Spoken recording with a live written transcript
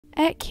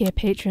At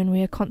Carepatron,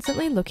 we are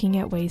constantly looking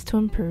at ways to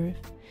improve.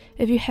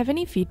 If you have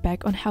any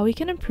feedback on how we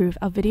can improve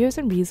our videos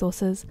and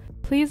resources,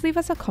 please leave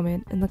us a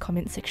comment in the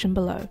comment section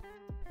below.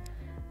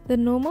 The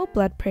normal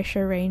blood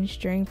pressure range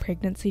during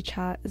pregnancy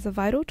chart is a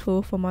vital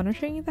tool for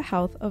monitoring the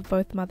health of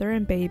both mother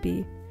and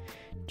baby.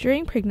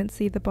 During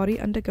pregnancy, the body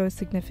undergoes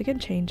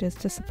significant changes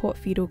to support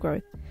fetal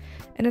growth,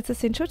 and it's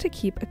essential to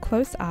keep a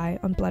close eye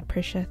on blood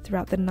pressure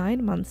throughout the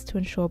 9 months to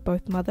ensure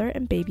both mother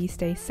and baby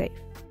stay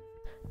safe.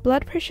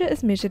 Blood pressure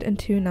is measured in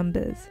 2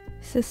 numbers,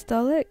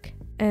 systolic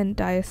and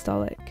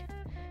diastolic.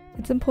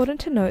 It's important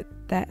to note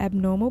that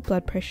abnormal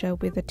blood pressure,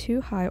 whether too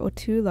high or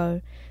too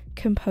low,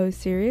 can pose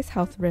serious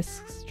health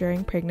risks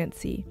during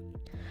pregnancy.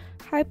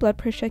 High blood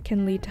pressure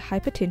can lead to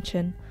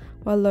hypertension,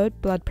 while low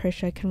blood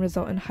pressure can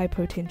result in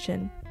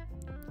hypotension.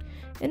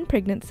 In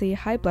pregnancy,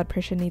 high blood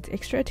pressure needs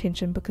extra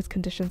attention because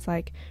conditions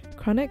like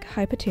chronic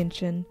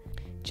hypertension,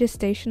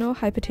 gestational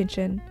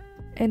hypertension,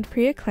 and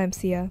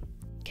preeclampsia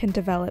can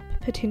develop,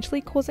 potentially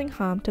causing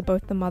harm to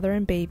both the mother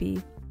and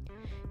baby.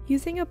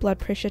 Using a blood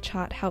pressure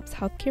chart helps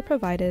healthcare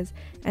providers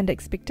and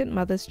expectant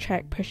mothers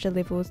track pressure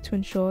levels to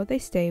ensure they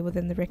stay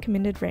within the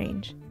recommended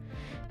range.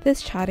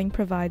 This charting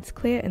provides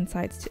clear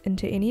insights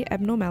into any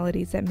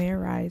abnormalities that may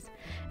arise,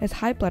 as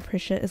high blood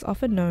pressure is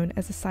often known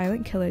as a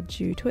silent killer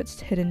due to its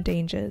hidden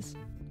dangers.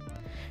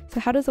 So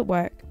how does it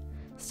work?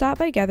 Start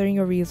by gathering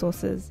your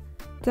resources.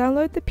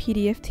 Download the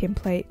PDF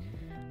template,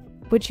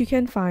 which you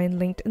can find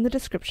linked in the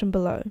description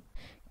below.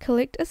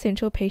 Collect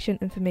essential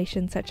patient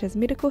information such as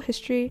medical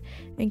history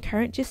and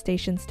current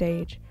gestation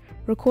stage.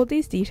 Record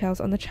these details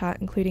on the chart,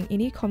 including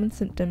any common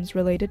symptoms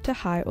related to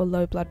high or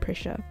low blood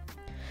pressure.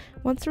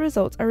 Once the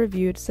results are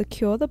reviewed,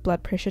 secure the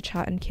blood pressure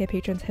chart in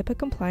Carepatron's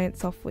HIPAA-compliant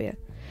software.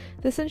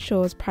 This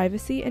ensures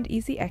privacy and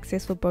easy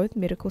access for both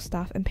medical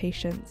staff and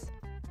patients.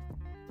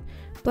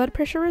 Blood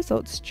pressure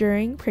results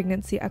during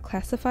pregnancy are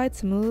classified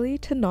similarly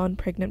to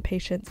non-pregnant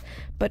patients,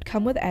 but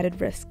come with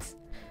added risks.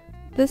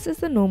 This is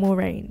the normal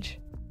range.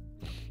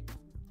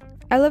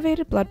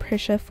 Elevated blood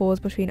pressure falls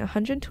between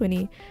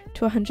 120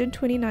 to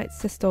 129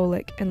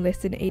 systolic and less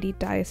than 80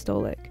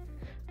 diastolic,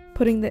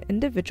 putting the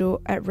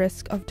individual at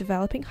risk of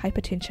developing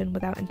hypertension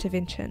without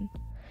intervention.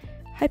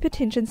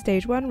 Hypertension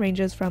stage 1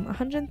 ranges from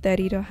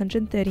 130 to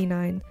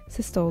 139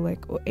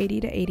 systolic or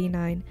 80 to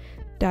 89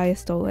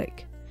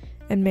 diastolic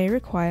and may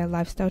require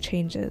lifestyle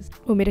changes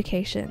or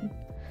medication.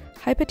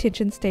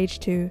 Hypertension stage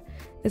 2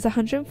 is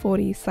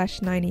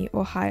 140/90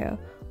 or higher,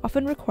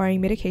 often requiring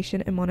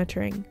medication and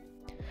monitoring.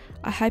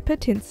 A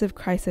hypertensive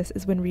crisis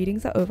is when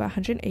readings are over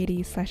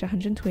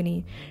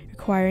 180/120,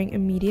 requiring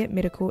immediate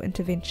medical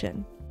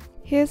intervention.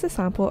 Here's a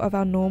sample of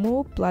our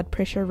normal blood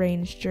pressure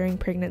range during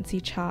pregnancy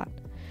chart,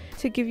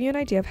 to give you an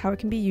idea of how it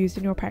can be used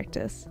in your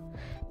practice.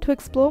 To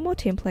explore more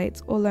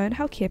templates or learn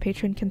how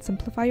Carepatron can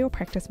simplify your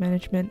practice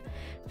management,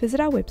 visit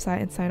our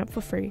website and sign up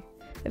for free.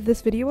 If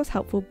this video was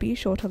helpful, be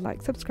sure to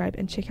like, subscribe,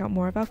 and check out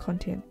more of our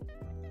content.